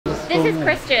This is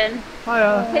Christian.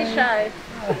 Hiya. His show.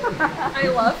 I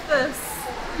love this.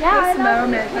 Yeah, this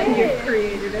moment that you've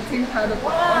created. It's incredible.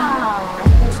 Wow.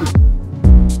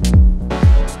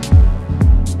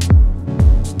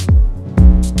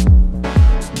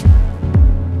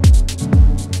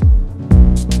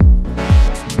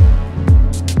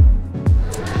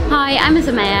 Hi, I'm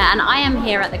ISAMAYA and I am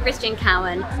here at the Christian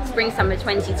Cowan Spring Summer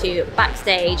 22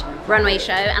 backstage runway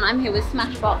show, and I'm here with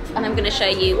Smashbox and I'm going to show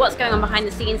you what's going on behind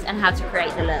the scenes and how to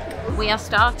create the look. We are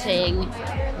starting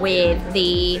with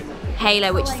the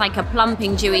halo, which is like a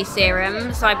plumping dewy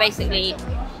serum. So I basically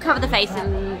cover the face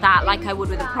in that like I would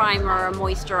with a primer or a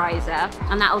moisturizer,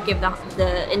 and that will give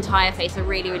the entire face a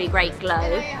really, really great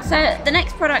glow. So the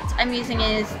next product I'm using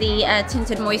is the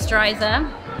tinted moisturizer.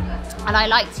 And I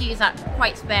like to use that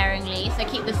quite sparingly, so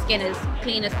keep the skin as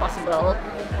clean as possible.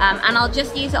 And I'll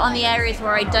just use it on the areas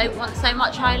where I don't want so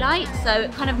much highlight, so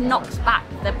it kind of knocks back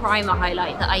the primer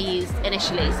highlight that I used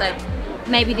initially. So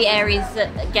maybe the areas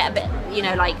that get a bit, you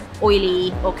know, like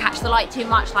oily or catch the light too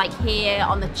much, like here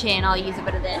on the chin, I'll use a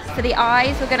bit of this. For the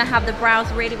eyes, we're gonna have the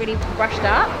brows really, really brushed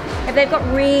up. If they've got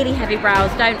really heavy brows,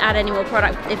 don't add any more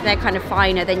product. If they're kind of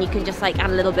finer, then you can just like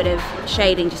add a little bit of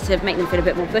shading just to make them feel a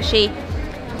bit more bushy.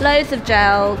 Loads of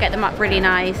gel, get them up really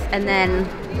nice, and then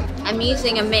I'm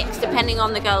using a mix depending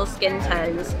on the girl's skin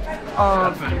tones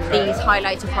of these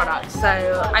highlighter products.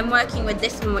 So I'm working with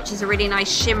this one, which is a really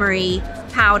nice shimmery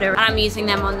powder, and I'm using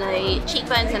them on the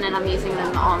cheekbones, and then I'm using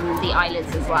them on the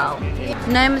eyelids as well.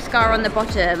 No mascara on the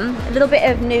bottom, a little bit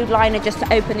of nude liner just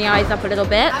to open the eyes up a little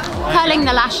bit, curling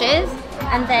the lashes,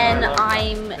 and then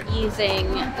I'm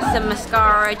using some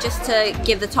mascara just to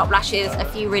give the top lashes a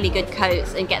few really good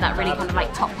coats and get that really kind of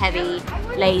like top heavy,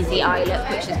 lazy eye look,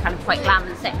 which is kind of quite glam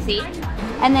and sexy.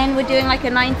 And then we're doing like a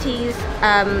 90s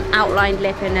outlined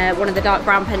lip in one of the dark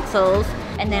brown pencils.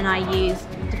 And then I use,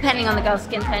 depending on the girl's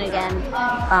skin tone again,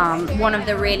 one of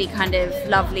the really kind of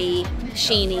lovely,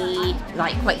 sheeny,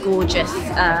 like quite gorgeous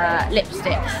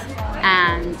lipsticks.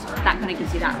 And that kind of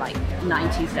gives you that like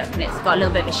 90s look, and it's got a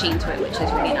little bit of a sheen to it, which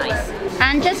is really nice.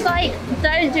 And just like,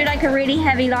 don't do like a really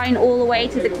heavy line all the way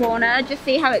to the corner, just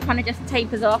see how it kind of just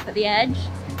tapers off at the edge.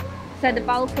 So the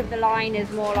bulk of the line is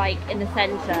more like in the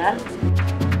center.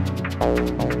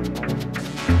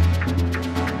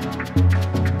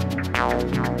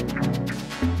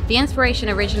 The inspiration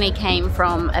originally came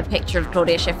from a picture of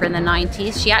Claudia Schiffer in the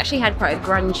 90s. She actually had quite a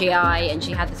grungy eye, and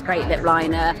she had this great lip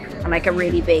liner and like a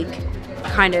really big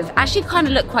kind of, actually kind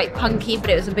of looked quite punky, but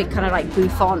it was a big kind of like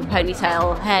bouffant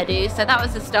ponytail hairdo. So that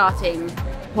was the starting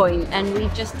point, and we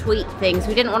just tweaked things.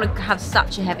 We didn't want to have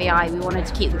such a heavy eye. We wanted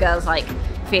to keep the girls like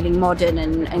feeling modern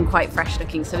and quite fresh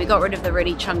looking. So we got rid of the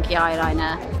really chunky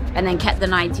eyeliner and then kept the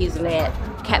 90s lip,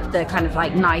 kept the kind of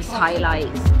like nice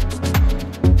highlights.